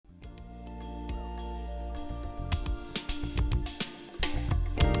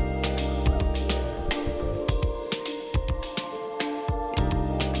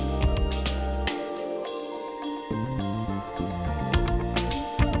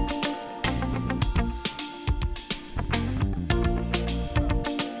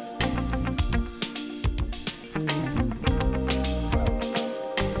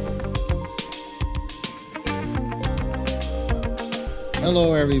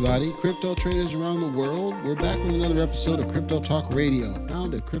Hello, everybody. Crypto traders around the world. We're back with another episode of Crypto Talk Radio,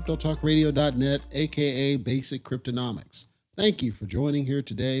 found at cryptotalkradio.net, aka Basic Cryptonomics. Thank you for joining here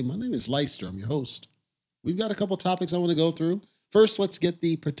today. My name is Leister. I'm your host. We've got a couple topics I want to go through. First, let's get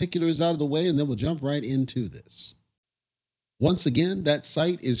the particulars out of the way, and then we'll jump right into this. Once again, that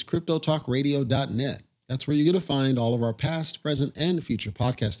site is cryptotalkradio.net. That's where you're going to find all of our past, present, and future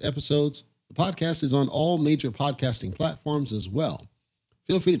podcast episodes. The podcast is on all major podcasting platforms as well.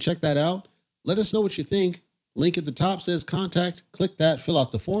 Feel free to check that out. Let us know what you think. Link at the top says contact. Click that, fill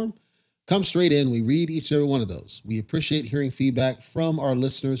out the form. Come straight in. We read each and every one of those. We appreciate hearing feedback from our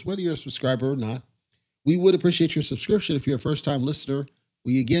listeners, whether you're a subscriber or not. We would appreciate your subscription if you're a first-time listener.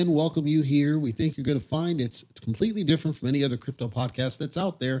 We again welcome you here. We think you're going to find it's completely different from any other crypto podcast that's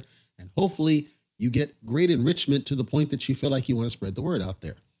out there. And hopefully you get great enrichment to the point that you feel like you want to spread the word out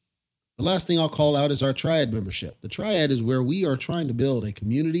there. The last thing I'll call out is our Triad membership. The Triad is where we are trying to build a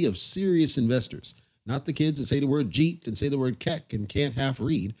community of serious investors, not the kids that say the word Jeet and say the word Keck and can't half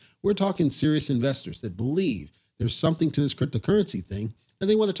read. We're talking serious investors that believe there's something to this cryptocurrency thing, and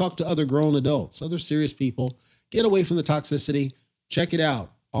they want to talk to other grown adults, other serious people. Get away from the toxicity. Check it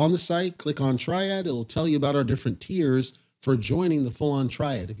out. On the site, click on Triad. It'll tell you about our different tiers for joining the full-on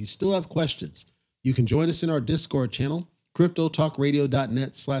Triad. If you still have questions, you can join us in our Discord channel.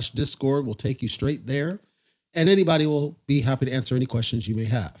 cryptotalkradio.net/Discord will take you straight there, and anybody will be happy to answer any questions you may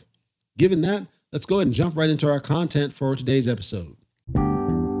have. Given that, let's go ahead and jump right into our content for today's episode.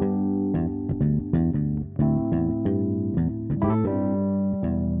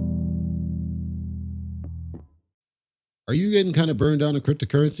 Are you getting kind of burned down on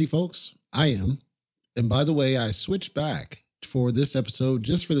cryptocurrency, folks? I am. And by the way, I switched back for this episode,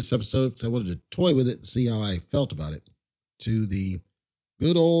 just for this episode, because I wanted to toy with it and see how I felt about it, to the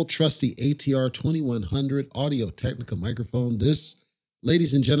good old trusty ATR 2100 Audio-Technica microphone. This,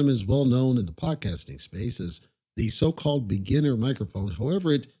 ladies and gentlemen, is well known in the podcasting space as the so-called beginner microphone.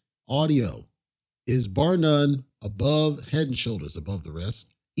 However, audio is bar none above, head and shoulders above the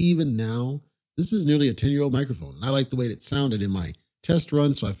rest. Even now, this is nearly a 10-year-old microphone. And I like the way it sounded in my test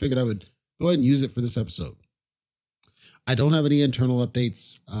run, so I figured I would go ahead and use it for this episode. I don't have any internal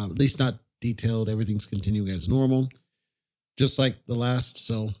updates, at least not detailed. Everything's continuing as normal, just like the last,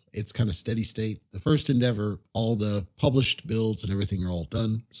 so it's kind of steady state. The first endeavor, all the published builds and everything are all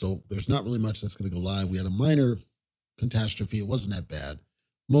done, so there's not really much that's going to go live. We had a minor catastrophe. It wasn't that bad.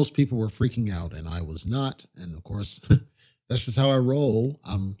 Most people were freaking out, and I was not, and of course, that's just how I roll.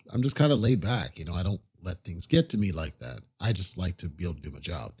 I'm just kind of laid back. I don't let things get to me like that. I just like to be able to do my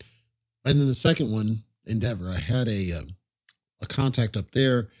job. And then the second one, endeavor, I had a contact up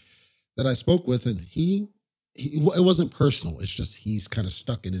there that I spoke with, and it wasn't personal. It's just he's kind of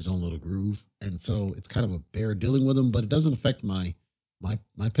stuck in his own little groove, and so it's kind of a bear dealing with him. But it doesn't affect my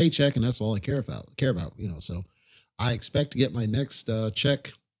paycheck, and that's all I care about. So I expect to get my next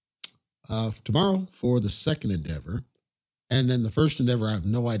check tomorrow for the second endeavor, and then the first endeavor, I have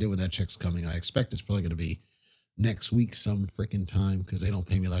no idea when that check's coming. I expect it's probably going to be next week some freaking time, because they don't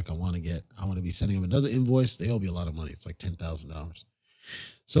pay me like I want to get. I want to be sending them another invoice. They owe me a lot of money. It's like $10,000.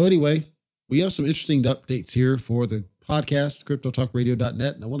 So anyway, we have some interesting updates here for the podcast,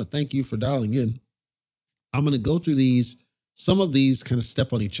 cryptotalkradio.net, and I want to thank you for dialing in. I'm going to go through some of these kind of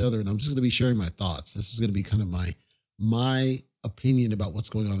step on each other, and I'm just going to be sharing my thoughts. This is going to be kind of my opinion about what's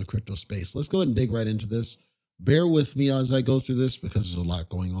going on in the crypto space. Let's go ahead and dig right into this. Bear with me as I go through this, because there's a lot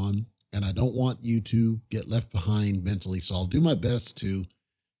going on, and I don't want you to get left behind mentally, so I'll do my best to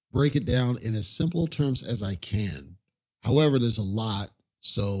break it down in as simple terms as I can. However, there's a lot,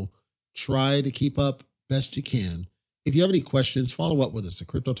 so try to keep up best you can. If you have any questions, follow up with us at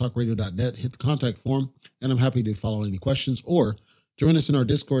cryptotalkradio.net. Hit the contact form, and I'm happy to follow any questions, or join us in our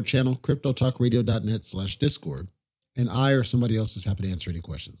Discord channel, cryptotalkradio.net/Discord, and I or somebody else is happy to answer any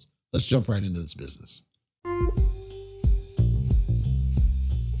questions. Let's jump right into this business.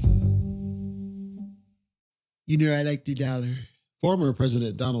 I like the dollar. Former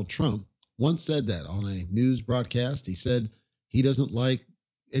President Donald Trump once said that on a news broadcast. He said he doesn't like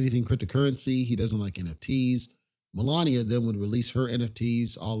anything cryptocurrency. He doesn't like NFTs. Melania then would release her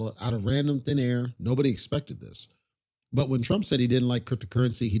NFTs all out of random thin air. Nobody expected this. But when Trump said he didn't like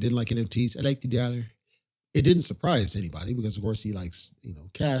cryptocurrency, he didn't like NFTs, I like the dollar, it didn't surprise anybody, because of course he likes,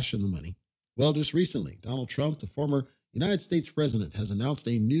 cash and the money. Well, just recently, Donald Trump, the former United States president, has announced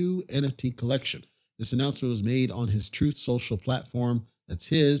a new NFT collection. This announcement was made on his Truth Social platform. That's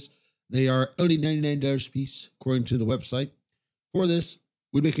his. They are only $99 a piece, according to the website. For this,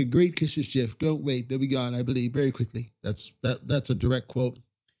 would make a great Christmas gift. Don't wait, they'll be gone, I believe, very quickly. That's a direct quote.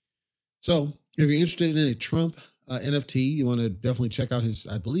 So, if you're interested in a Trump NFT, you want to definitely check out his,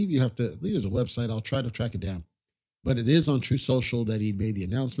 I believe you have to, I believe there's a website. I'll try to track it down. But it is on True Social that he made the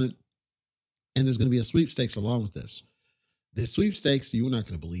announcement. And there's going to be a sweepstakes along with this. The sweepstakes, you're not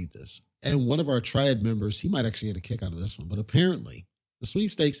going to believe this. And one of our triad members, he might actually get a kick out of this one. But apparently, the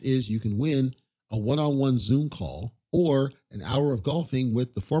sweepstakes is you can win a one-on-one Zoom call or an hour of golfing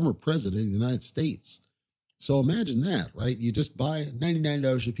with the former president of the United States. So imagine that, right? You just buy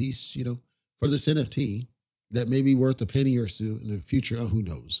 $99 a piece, for this NFT that may be worth a penny or two in the future. Oh, who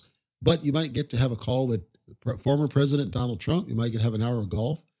knows? But you might get to have a call with former President Donald Trump. You might get to have an hour of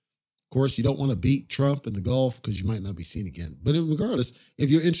golf. Of course, you don't want to beat Trump in the golf because you might not be seen again. But regardless, if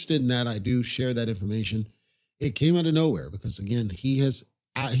you're interested in that, I do share that information. It came out of nowhere because, again, he has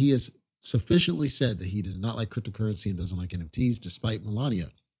sufficiently said that he does not like cryptocurrency and doesn't like NFTs, despite Melania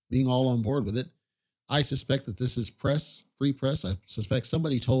being all on board with it. I suspect that this is free press. I suspect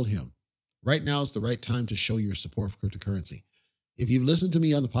somebody told him, right now is the right time to show your support for cryptocurrency. If you've listened to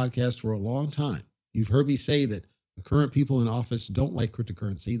me on the podcast for a long time, you've heard me say that the current people in office don't like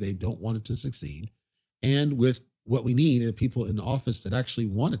cryptocurrency. They don't want it to succeed. And with what we need are people in office that actually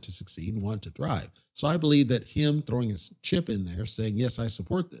want it to succeed and want it to thrive. So I believe that him throwing his chip in there saying, yes, I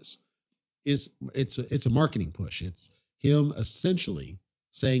support this, it's a marketing push. It's him essentially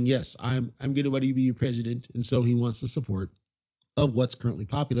saying, yes, I'm going to want to be your president. And so he wants the support of what's currently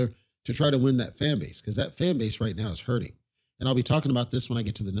popular to try to win that fan base, because that fan base right now is hurting. And I'll be talking about this when I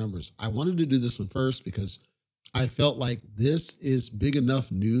get to the numbers. I wanted to do this one first because I felt like this is big enough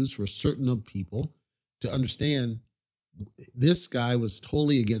news for certain people to understand this guy was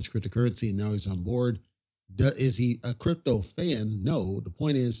totally against cryptocurrency and now he's on board. Is he a crypto fan? No. The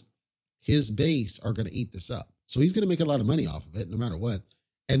point is his base are going to eat this up. So he's going to make a lot of money off of it no matter what.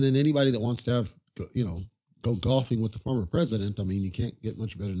 And then anybody that wants to have, go golfing with the former president, I mean, you can't get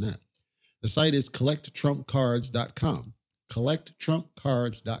much better than that. The site is collecttrumpcards.com.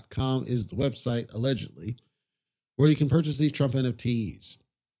 Collecttrumpcards.com is the website, allegedly, where you can purchase these Trump NFTs.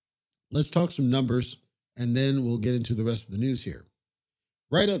 Let's talk some numbers, and then we'll get into the rest of the news here.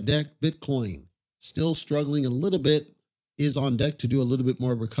 Right up deck, Bitcoin, still struggling a little bit, is on deck to do a little bit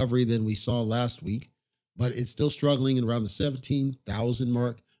more recovery than we saw last week, but it's still struggling at around the 17,000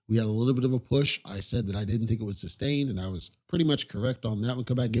 mark. We had a little bit of a push. I said that I didn't think it would sustain, and I was pretty much correct on that one.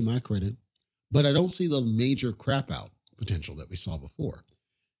 Come back and give my credit. But I don't see the major crap out potential that we saw before.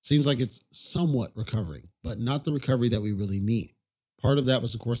 Seems like it's somewhat recovering, but not the recovery that we really need. Part of that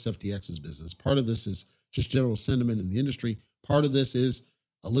was, of course, FTX's business. Part of this is just general sentiment in the industry. Part of this is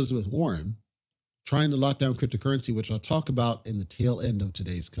Elizabeth Warren trying to lock down cryptocurrency, which I'll talk about in the tail end of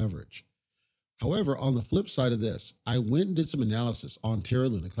today's coverage. However, on the flip side of this, I went and did some analysis on Terra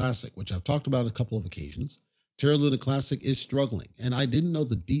Luna Classic, which I've talked about on a couple of occasions. Terra Luna Classic is struggling, and I didn't know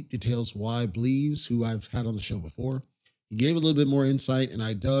the deep details why Bleaves, who I've had on the show before, he gave a little bit more insight, and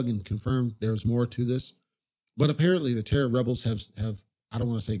I dug and confirmed there's more to this. But apparently the Terra Rebels have I don't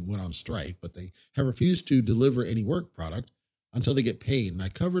want to say went on strike, but they have refused to deliver any work product until they get paid. And I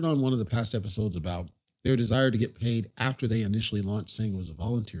covered on one of the past episodes about their desire to get paid after they initially launched, saying it was a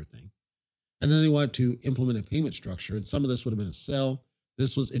volunteer thing. And then they wanted to implement a payment structure, and some of this would have been a sell.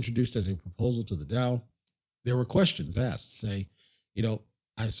 This was introduced as a proposal to the DAO. There were questions asked, say,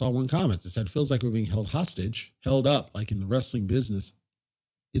 I saw one comment that said, feels like we're being held up, like in the wrestling business.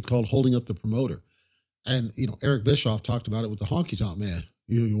 It's called holding up the promoter. And, Eric Bischoff talked about it with the honky tonk man.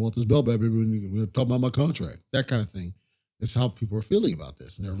 You want this belt back, baby, we're talking about my contract. That kind of thing is how people are feeling about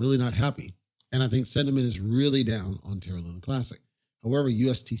this. And they're really not happy. And I think sentiment is really down on Terra Luna Classic. However,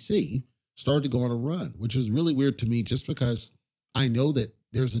 USTC started to go on a run, which is really weird to me just because I know that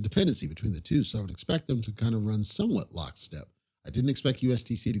there's a dependency between the two. So I would expect them to kind of run somewhat lockstep. I didn't expect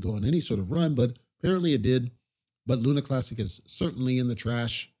USTC to go on any sort of run, but apparently it did. But Luna Classic is certainly in the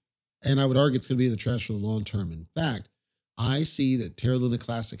trash. And I would argue it's going to be in the trash for the long term. In fact, I see that Terra Luna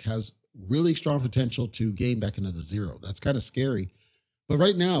Classic has really strong potential to gain back another zero. That's kind of scary. But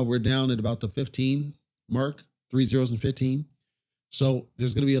right now we're down at about the 15 mark, 3 zeros and 15. So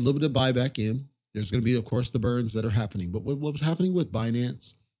there's going to be a little bit of buyback in. There's going to be, of course, the burns that are happening. But what was happening with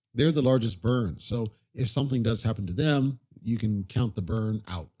Binance, they're the largest burn. So if something does happen to them, you can count the burn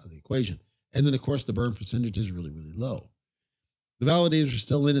out of the equation. And then, of course, the burn percentage is really, really low. The validators are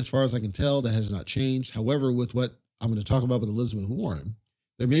still in as far as I can tell. That has not changed. However, with what I'm going to talk about with Elizabeth Warren,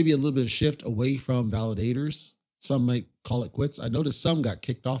 there may be a little bit of shift away from validators. Some might call it quits. I noticed some got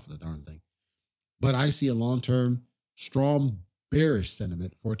kicked off of the darn thing. But I see a long-term, strong, bearish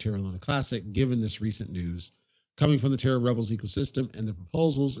sentiment for Terra Luna Classic, given this recent news coming from the Terra Rebels ecosystem and the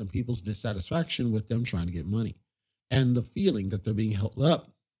proposals and people's dissatisfaction with them trying to get money and the feeling that they're being held up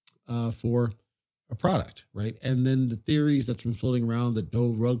for a product, right? And then the theories that's been floating around that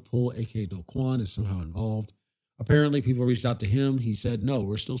Do rug pull, aka Do Kwon, is somehow involved. Apparently, people reached out to him. He said, no,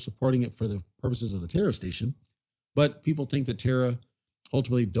 we're still supporting it for the purposes of the Terra station. But people think that Terra,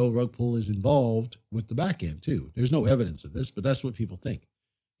 ultimately, Do rug pull is involved with the back end too. There's no evidence of this, but that's what people think.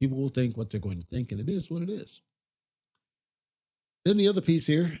 People will think what they're going to think, and it is what it is. Then the other piece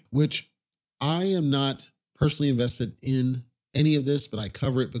here, which I am not personally invested in any of this, but I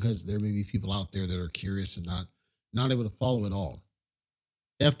cover it because there may be people out there that are curious and not able to follow it all.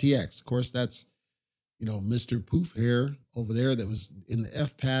 FTX, of course, that's Mr. Poof Hair over there that was in the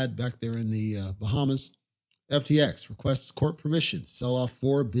F pad back there in the Bahamas. FTX requests court permission to sell off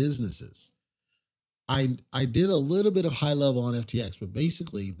 4 businesses. I did a little bit of high level on FTX, but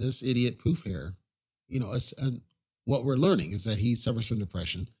basically this idiot Poof Hair, what we're learning is that he suffers from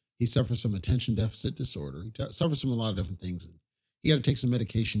depression. He suffers from attention deficit disorder. He suffers from a lot of different things. He had to take some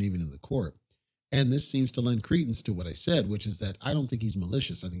medication even in the court. And this seems to lend credence to what I said, which is that I don't think he's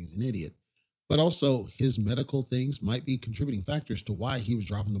malicious. I think he's an idiot. But also his medical things might be contributing factors to why he was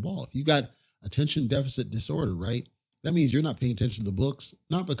dropping the ball. If you got attention deficit disorder, right, that means you're not paying attention to the books,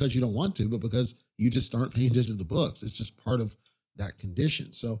 not because you don't want to, but because you just aren't paying attention to the books. It's just part of that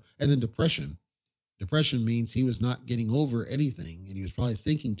condition. So, and then depression. Depression means he was not getting over anything, and he was probably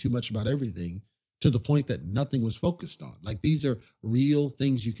thinking too much about everything to the point that nothing was focused on. Like, these are real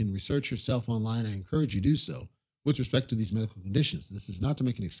things you can research yourself online. I encourage you to do so with respect to these medical conditions. This is not to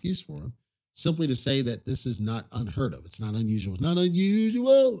make an excuse for him, simply to say that this is not unheard of. It's not unusual. It's not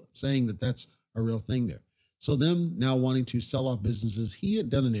unusual. Saying that that's a real thing there. So them now wanting to sell off businesses, he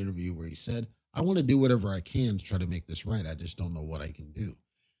had done an interview where he said, I want to do whatever I can to try to make this right. I just don't know what I can do.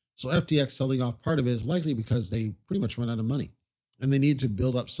 So FTX selling off part of it is likely because they pretty much run out of money and they need to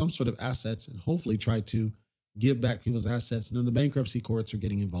build up some sort of assets and hopefully try to give back people's assets. And then the bankruptcy courts are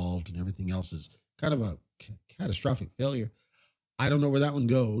getting involved and everything else is kind of a catastrophic failure. I don't know where that one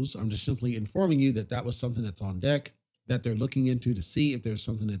goes. I'm just simply informing you that that was something that's on deck, that they're looking into to see if there's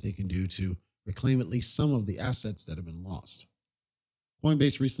something that they can do to reclaim at least some of the assets that have been lost.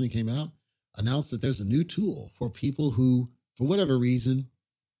 Coinbase recently came out, announced that there's a new tool for people who, for whatever reason,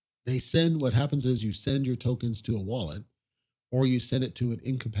 what happens is you send your tokens to a wallet or you send it to an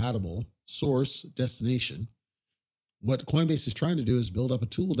incompatible source destination. What Coinbase is trying to do is build up a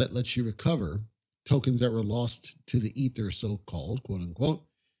tool that lets you recover tokens that were lost to the ether, so-called, quote unquote.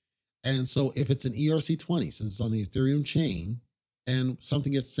 And so if it's an ERC20, since it's on the Ethereum chain, and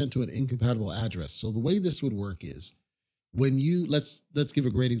something gets sent to an incompatible address. So the way this would work is when you, let's give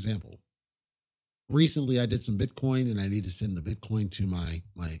a great example. Recently, I did some Bitcoin and I need to send the Bitcoin to my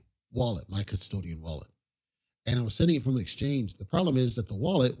wallet, my custodian wallet. And I was sending it from an exchange. The problem is that the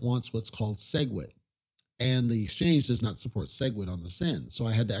wallet wants what's called SegWit, and the exchange does not support SegWit on the send. So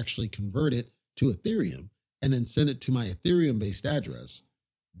I had to actually convert it to Ethereum and then send it to my Ethereum-based address.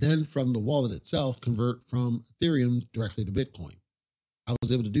 Then from the wallet itself, convert from Ethereum directly to Bitcoin. I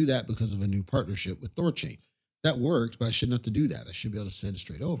was able to do that because of a new partnership with Thorchain. That worked, but I shouldn't have to do that. I should be able to send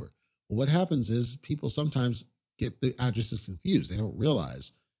straight over. But what happens is people sometimes get the addresses confused. They don't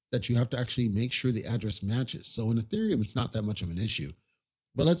realize that you have to actually make sure the address matches. So in Ethereum, it's not that much of an issue.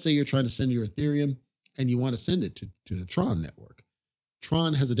 But let's say you're trying to send your Ethereum and you want to send it to the Tron network.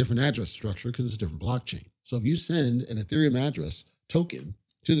 Tron has a different address structure because it's a different blockchain. So if you send an Ethereum address token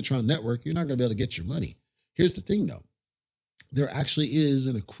to the Tron network, you're not going to be able to get your money. Here's the thing though. There actually is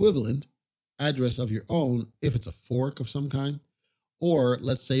an equivalent address of your own if it's a fork of some kind, or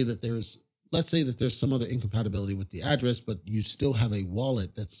let's say that there's some other incompatibility with the address, but you still have a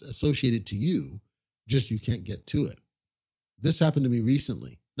wallet that's associated to you, just you can't get to it. This happened to me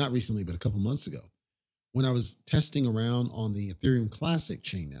recently, not recently, but a couple months ago, when I was testing around on the Ethereum Classic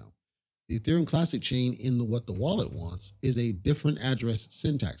chain now. The Ethereum Classic chain what the wallet wants is a different address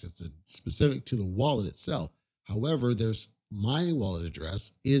syntax. It's specific to the wallet itself. However, my wallet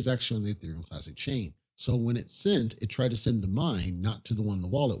address is actually on the Ethereum Classic chain. So when it's sent, it tried to send to mine, not to the one the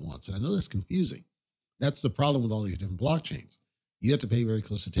wallet wants. And I know that's confusing. That's the problem with all these different blockchains. You have to pay very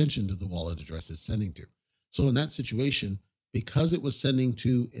close attention to the wallet address it's sending to. So in that situation, because it was sending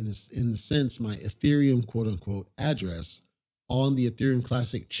to, in the sense, my Ethereum quote unquote address on the Ethereum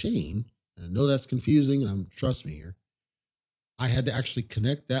Classic chain, and I know that's confusing, and trust me here, I had to actually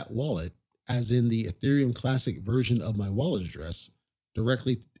connect that wallet, as in the Ethereum Classic version of my wallet address,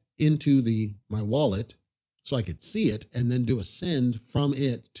 directly into my wallet so I could see it and then do a send from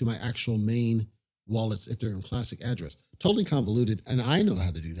it to my actual main wallet's Ethereum Classic address. Totally convoluted, and I know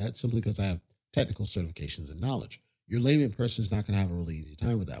how to do that simply because I have technical certifications and knowledge. Your layman person is not going to have a really easy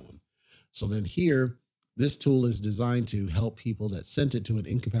time with that one. So then here, this tool is designed to help people that sent it to an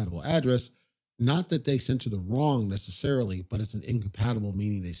incompatible address Not that they sent to the wrong necessarily, but it's an incompatible,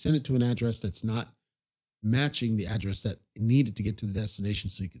 meaning they sent it to an address that's not matching the address that needed to get to the destination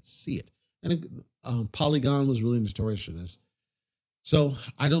so you could see it. And Polygon was really notorious for this. So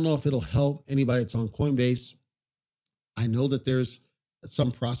I don't know if it'll help anybody that's on Coinbase. I know that there's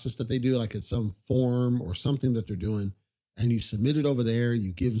some process that they do, like it's some form or something that they're doing, and you submit it over there,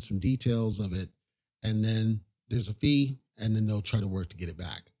 you give them some details of it, and then there's a fee, and then they'll try to work to get it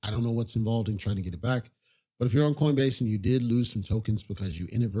back. I don't know what's involved in trying to get it back, but if you're on Coinbase and you did lose some tokens because you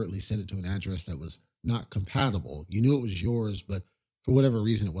inadvertently sent it to an address that was not compatible, you knew it was yours, but for whatever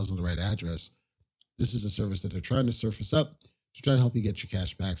reason, it wasn't the right address. This is a service that they're trying to surface up to try to help you get your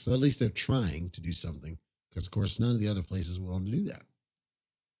cash back. So at least they're trying to do something, because of course, none of the other places will want to do that.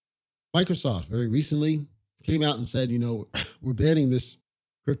 Microsoft very recently came out and said, we're banning this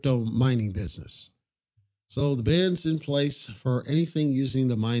crypto mining business. So the ban's in place for anything using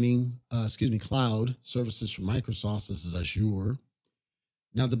the cloud services from Microsoft. This is Azure.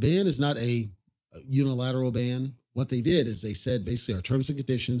 Now, the ban is not a unilateral ban. What they did is they said, basically, our terms and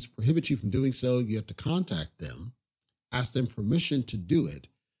conditions prohibit you from doing so. You have to contact them, ask them permission to do it.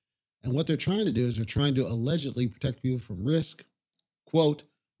 And what they're trying to do is they're trying to allegedly protect people from risk. Quote,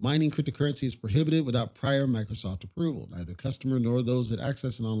 mining cryptocurrency is prohibited without prior Microsoft approval. Neither customer nor those that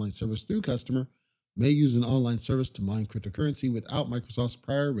access an online service through customer may use an online service to mine cryptocurrency without Microsoft's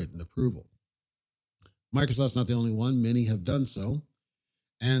prior written approval. Microsoft's not the only one. Many have done so.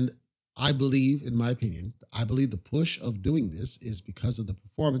 And I believe, in my opinion, the push of doing this is because of the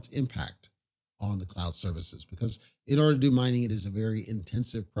performance impact on the cloud services. Because in order to do mining, it is a very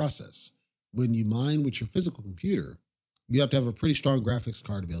intensive process. When you mine with your physical computer, you have to have a pretty strong graphics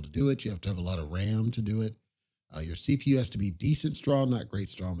card to be able to do it. You have to have a lot of RAM to do it. Your CPU has to be decent strong, not great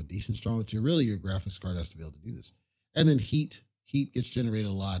strong, but decent strong. But your graphics card has to be able to do this. And then heat gets generated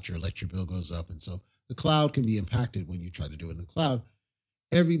a lot. Your electric bill goes up. And so the cloud can be impacted when you try to do it in the cloud.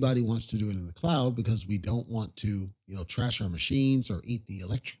 Everybody wants to do it in the cloud because we don't want to, trash our machines or eat the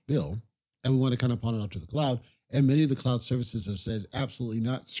electric bill. And we want to kind of pawn it off to the cloud. And many of the cloud services have said, absolutely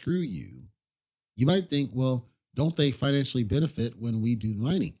not, screw you. You might think, well, don't they financially benefit when we do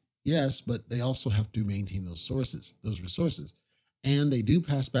mining? Yes, but they also have to maintain those resources. And they do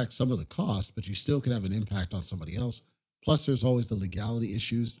pass back some of the cost, but you still can have an impact on somebody else. Plus, there's always the legality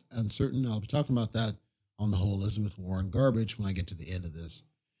issues uncertain. I'll be talking about that on the whole Elizabeth Warren garbage when I get to the end of this.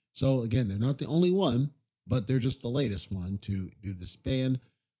 So again, they're not the only one, but they're just the latest one to do this ban.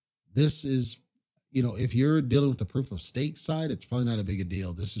 This is, if you're dealing with the proof of stake side, it's probably not a big a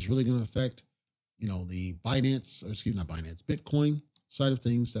deal. This is really going to affect, the Bitcoin side of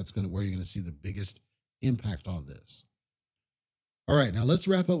things. That's where you're going to see the biggest impact on this. All right, now let's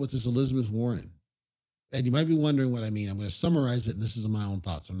wrap up with this Elizabeth Warren. And you might be wondering what I mean. I'm going to summarize it, and this is my own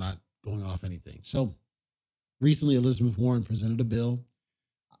thoughts. I'm not going off anything. So recently, Elizabeth Warren presented a bill.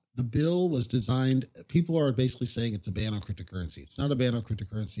 The bill was designed, people are basically saying it's a ban on cryptocurrency. It's not a ban on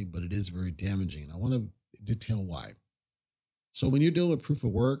cryptocurrency, but it is very damaging. And I want to detail why. So when you're dealing with proof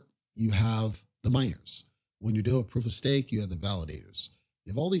of work, you have the miners. When you deal with proof of stake, you have the validators.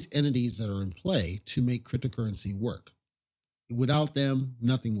 You have all these entities that are in play to make cryptocurrency work. Without them,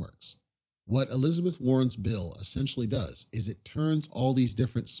 nothing works. What Elizabeth Warren's bill essentially does is it turns all these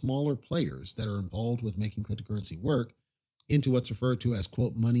different smaller players that are involved with making cryptocurrency work into what's referred to as,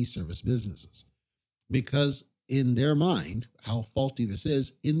 quote, money service businesses. Because in their mind, how faulty this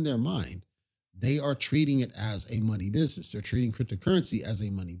is, in their mind, they are treating it as a money business. They're treating cryptocurrency as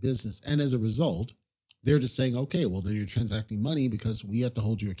a money business. And as a result, they're just saying, okay, well, then you're transacting money because we have to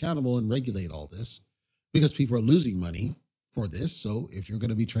hold you accountable and regulate all this because people are losing money for this. So if you're going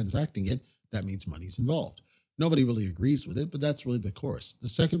to be transacting it, that means money's involved. Nobody really agrees with it, but that's really the course. The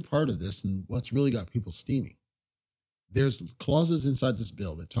second part of this, and what's really got people steaming, there's clauses inside this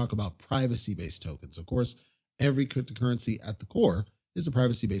bill that talk about privacy-based tokens. Of course, every cryptocurrency at the core is a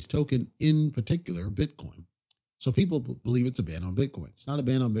privacy-based token, in particular Bitcoin. So people believe it's a ban on Bitcoin. It's not a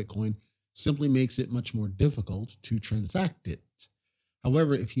ban on Bitcoin, simply makes it much more difficult to transact it.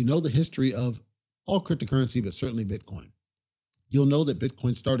 However, if you know the history of all cryptocurrency, but certainly Bitcoin, you'll know that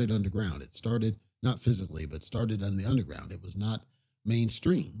Bitcoin started underground. It started not physically, but started on the underground. It was not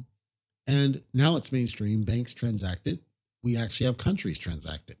mainstream. And now it's mainstream. Banks transact it. We actually have countries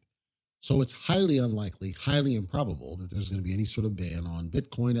transact it. So it's highly unlikely, highly improbable that there's going to be any sort of ban on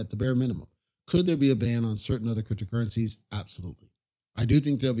Bitcoin at the bare minimum. Could there be a ban on certain other cryptocurrencies? Absolutely. I do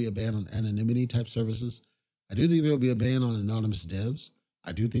think there'll be a ban on anonymity type services. I do think there'll be a ban on anonymous devs.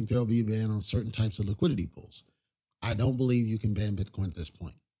 I do think there'll be a ban on certain types of liquidity pools. I don't believe you can ban Bitcoin at this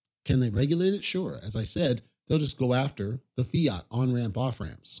point. Can they regulate it? Sure. As I said, they'll just go after the fiat on-ramp,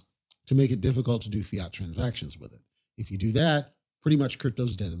 off-ramps. to make it difficult to do fiat transactions with it. If you do that, pretty much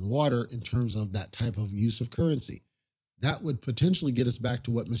crypto's dead in the water in terms of that type of use of currency. That would potentially get us back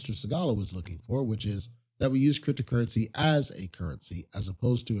to what Mr. Segala was looking for, which is that we use cryptocurrency as a currency as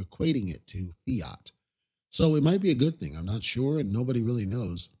opposed to equating it to fiat. So it might be a good thing. I'm not sure, and nobody really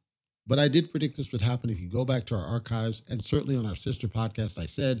knows. But I did predict this would happen. If you go back to our archives, and certainly on our sister podcast, I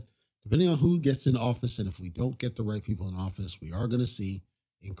said, depending on who gets in office, and if we don't get the right people in office, we are going to see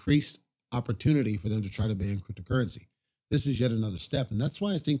increased opportunity for them to try to ban cryptocurrency. This is yet another step. And that's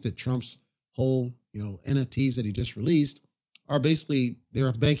why I think that Trump's whole, NFTs that he just released are basically,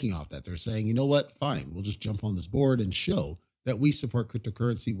 they're banking off that. They're saying, you know what, fine, we'll just jump on this board and show that we support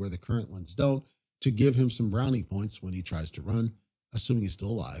cryptocurrency where the current ones don't, to give him some brownie points when he tries to run, assuming he's still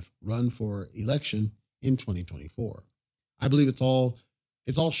alive, run for election in 2024. I believe it's all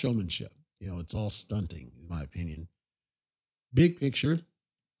showmanship. It's all stunting, in my opinion. Big picture,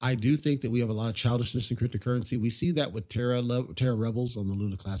 I do think that we have a lot of childishness in cryptocurrency. We see that with Terra Rebels on the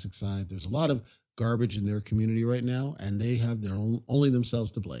Luna Classic side. There's a lot of garbage in their community right now, and they have their own, only themselves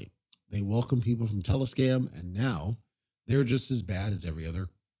to blame. They welcome people from Telescam, and now they're just as bad as every other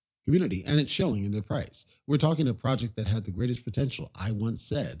community, and it's showing in their price. We're talking a project that had the greatest potential. I once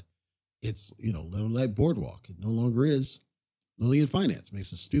said it's, little like Boardwalk. It no longer is. Lillian Finance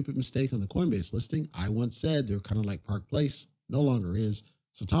makes a stupid mistake on the Coinbase listing. I once said they're kind of like Park Place. No longer is.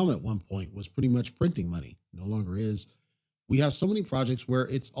 Satama at one point was pretty much printing money. No longer is. We have so many projects where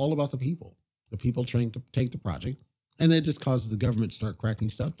it's all about the people. The people trying to take the project, and that just causes the government to start cracking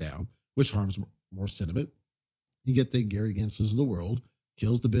stuff down, which harms more sentiment. You get the Gary Gensler's of the world,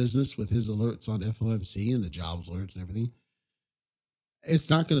 kills the business with his alerts on FOMC and the jobs alerts and everything. It's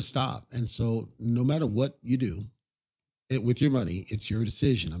not going to stop. And so no matter what you do with your money, it's your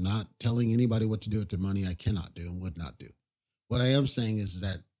decision. I'm not telling anybody what to do with their money. I cannot do and would not do. What I am saying is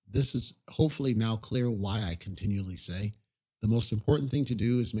that this is hopefully now clear why I continually say the most important thing to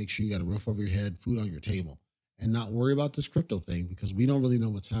do is make sure you got a roof over your head, food on your table, and not worry about this crypto thing because we don't really know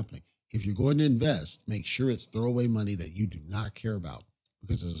what's happening. If you're going to invest, make sure it's throwaway money that you do not care about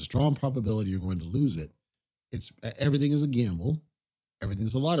because there's a strong probability you're going to lose it. Everything is a gamble.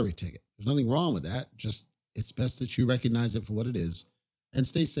 Everything's a lottery ticket. There's nothing wrong with that. Just it's best that you recognize it for what it is and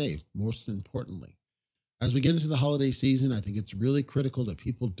stay safe, most importantly. As we get into the holiday season, I think it's really critical that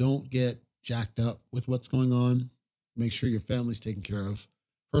people don't get jacked up with what's going on. Make sure your family's taken care of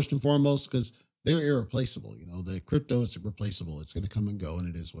first and foremost, because they're irreplaceable. The crypto is replaceable. It's going to come and go, and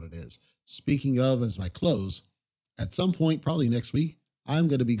it is what it is. Speaking of, as I close, at some point, probably next week, I'm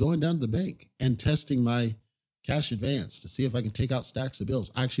going to be going down to the bank and testing my cash advance to see if I can take out stacks of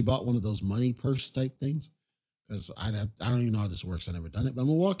bills. I actually bought one of those money purse type things because I don't even know how this works. I've never done it, but I'm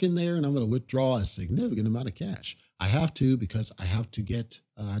going to walk in there and I'm going to withdraw a significant amount of cash. I have to because I have to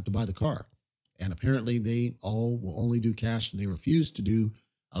to buy the car. And apparently they all will only do cash and they refuse to do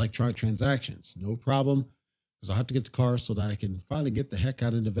electronic transactions. No problem, because I'll have to get the car so that I can finally get the heck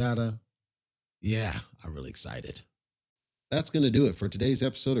out of Nevada. Yeah, I'm really excited. That's going to do it for today's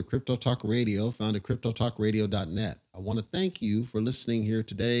episode of Crypto Talk Radio, found at cryptotalkradio.net. I want to thank you for listening here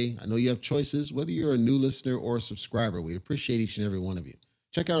today. I know you have choices, whether you're a new listener or a subscriber. We appreciate each and every one of you.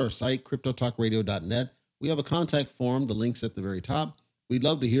 Check out our site, cryptotalkradio.net. We have a contact form. The link's at the very top. We'd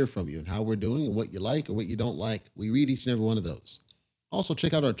love to hear from you and how we're doing and what you like or what you don't like. We read each and every one of those. Also,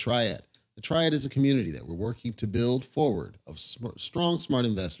 check out our Triad. The Triad is a community that we're working to build forward of strong, smart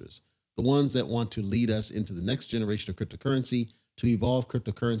investors, the ones that want to lead us into the next generation of cryptocurrency, to evolve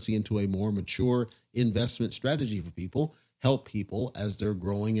cryptocurrency into a more mature investment strategy for people, help people as they're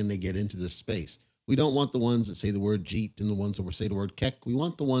growing and they get into this space. We don't want the ones that say the word Jeet and the ones that say the word Keck. We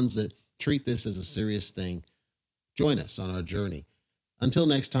want the ones that treat this as a serious thing. Join us on our journey. Until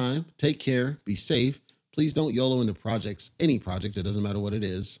next time, take care, be safe. Please don't YOLO into projects, any project, it doesn't matter what it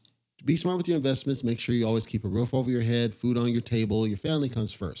is. Be smart with your investments. Make sure you always keep a roof over your head, food on your table. Your family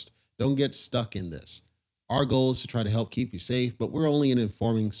comes first. Don't get stuck in this. Our goal is to try to help keep you safe, but we're only an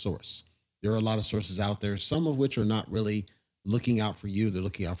informing source. There are a lot of sources out there, some of which are not really looking out for you. They're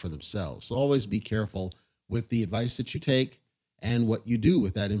looking out for themselves. So always be careful with the advice that you take, and what you do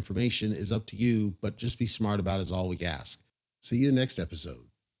with that information is up to you, but just be smart about it is all we ask. See you next episode.